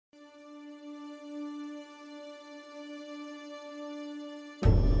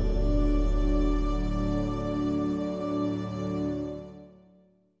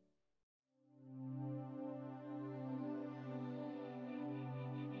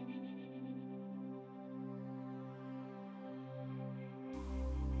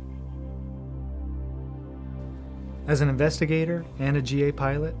As an investigator and a GA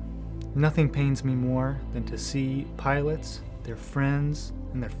pilot, nothing pains me more than to see pilots, their friends,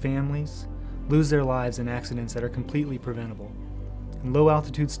 and their families lose their lives in accidents that are completely preventable. And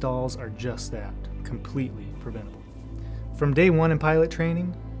low-altitude stalls are just that, completely preventable. From day one in pilot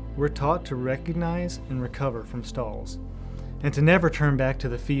training, we're taught to recognize and recover from stalls, and to never turn back to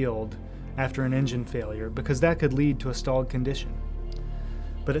the field after an engine failure, because that could lead to a stalled condition.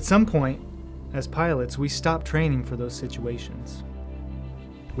 But at some point, as pilots, we stop training for those situations.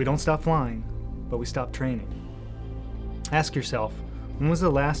 We don't stop flying, but we stop training. Ask yourself, when was the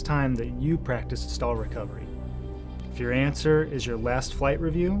last time that you practiced stall recovery? If your answer is your last flight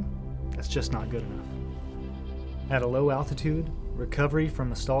review, that's just not good enough. At a low altitude, recovery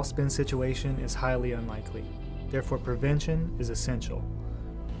from a stall spin situation is highly unlikely. Therefore, prevention is essential.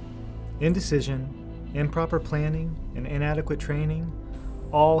 Indecision, improper planning, and inadequate training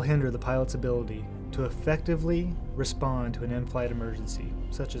all hinder the pilot's ability to effectively respond to an in-flight emergency,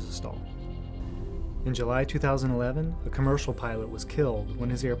 such as a stall. In July 2011, a commercial pilot was killed when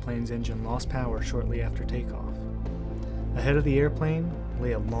his airplane's engine lost power shortly after takeoff. Ahead of the airplane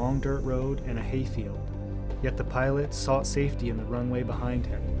lay a long dirt road and a hayfield, yet the pilot sought safety in the runway behind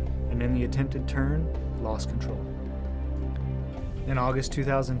him, and in the attempted turn, lost control. In August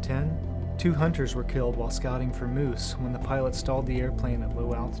 2010, 2 hunters were killed while scouting for moose when the pilot stalled the airplane at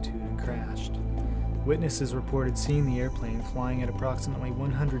low altitude and crashed. Witnesses reported seeing the airplane flying at approximately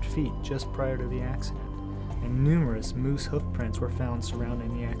 100 feet just prior to the accident, and numerous moose hoof prints were found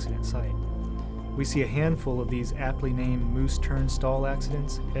surrounding the accident site. We see a handful of these aptly named moose turn stall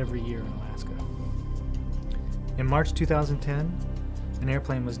accidents every year in Alaska. In March 2010, an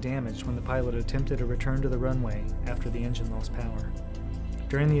airplane was damaged when the pilot attempted a return to the runway after the engine lost power.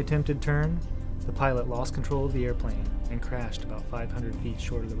 During the attempted turn, the pilot lost control of the airplane and crashed about 500 feet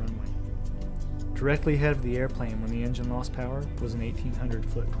short of the runway. Directly ahead of the airplane when the engine lost power was an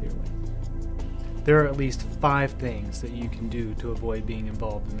 1,800-foot clearway. There are at least 5 things that you can do to avoid being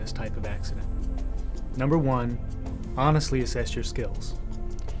involved in this type of accident. Number 1, honestly assess your skills.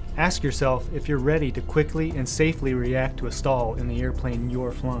 Ask yourself if you're ready to quickly and safely react to a stall in the airplane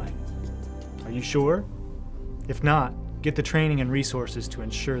you're flying. Are you sure? If not, get the training and resources to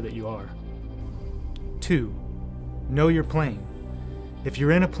ensure that you are. 2, know your plane. If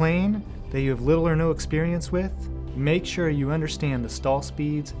you're in a plane that you have little or no experience with, make sure you understand the stall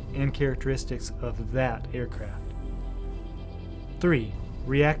speeds and characteristics of that aircraft. 3,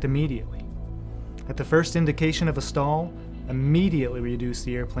 react immediately. At the first indication of a stall, immediately reduce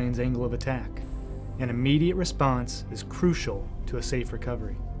the airplane's angle of attack. An immediate response is crucial to a safe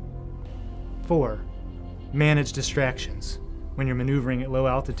recovery. 4, manage distractions when you're maneuvering at low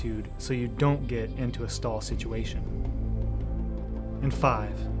altitude so you don't get into a stall situation. And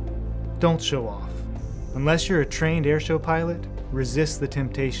 5, don't show off. Unless you're a trained airshow pilot, resist the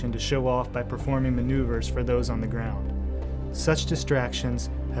temptation to show off by performing maneuvers for those on the ground. Such distractions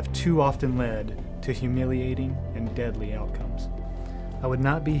have too often led to humiliating and deadly outcomes. I would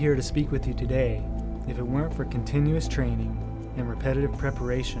not be here to speak with you today if it weren't for continuous training and repetitive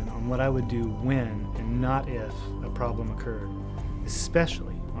preparation on what I would do when and not if a problem occurred,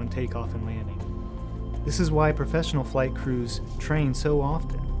 especially on takeoff and landing. This is why professional flight crews train so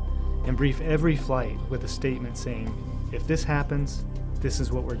often and brief every flight with a statement saying, if this happens, this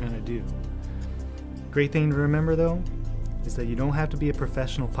is what we're going to do. Great thing to remember though, is that you don't have to be a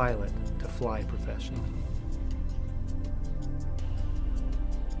professional pilot to fly professionally.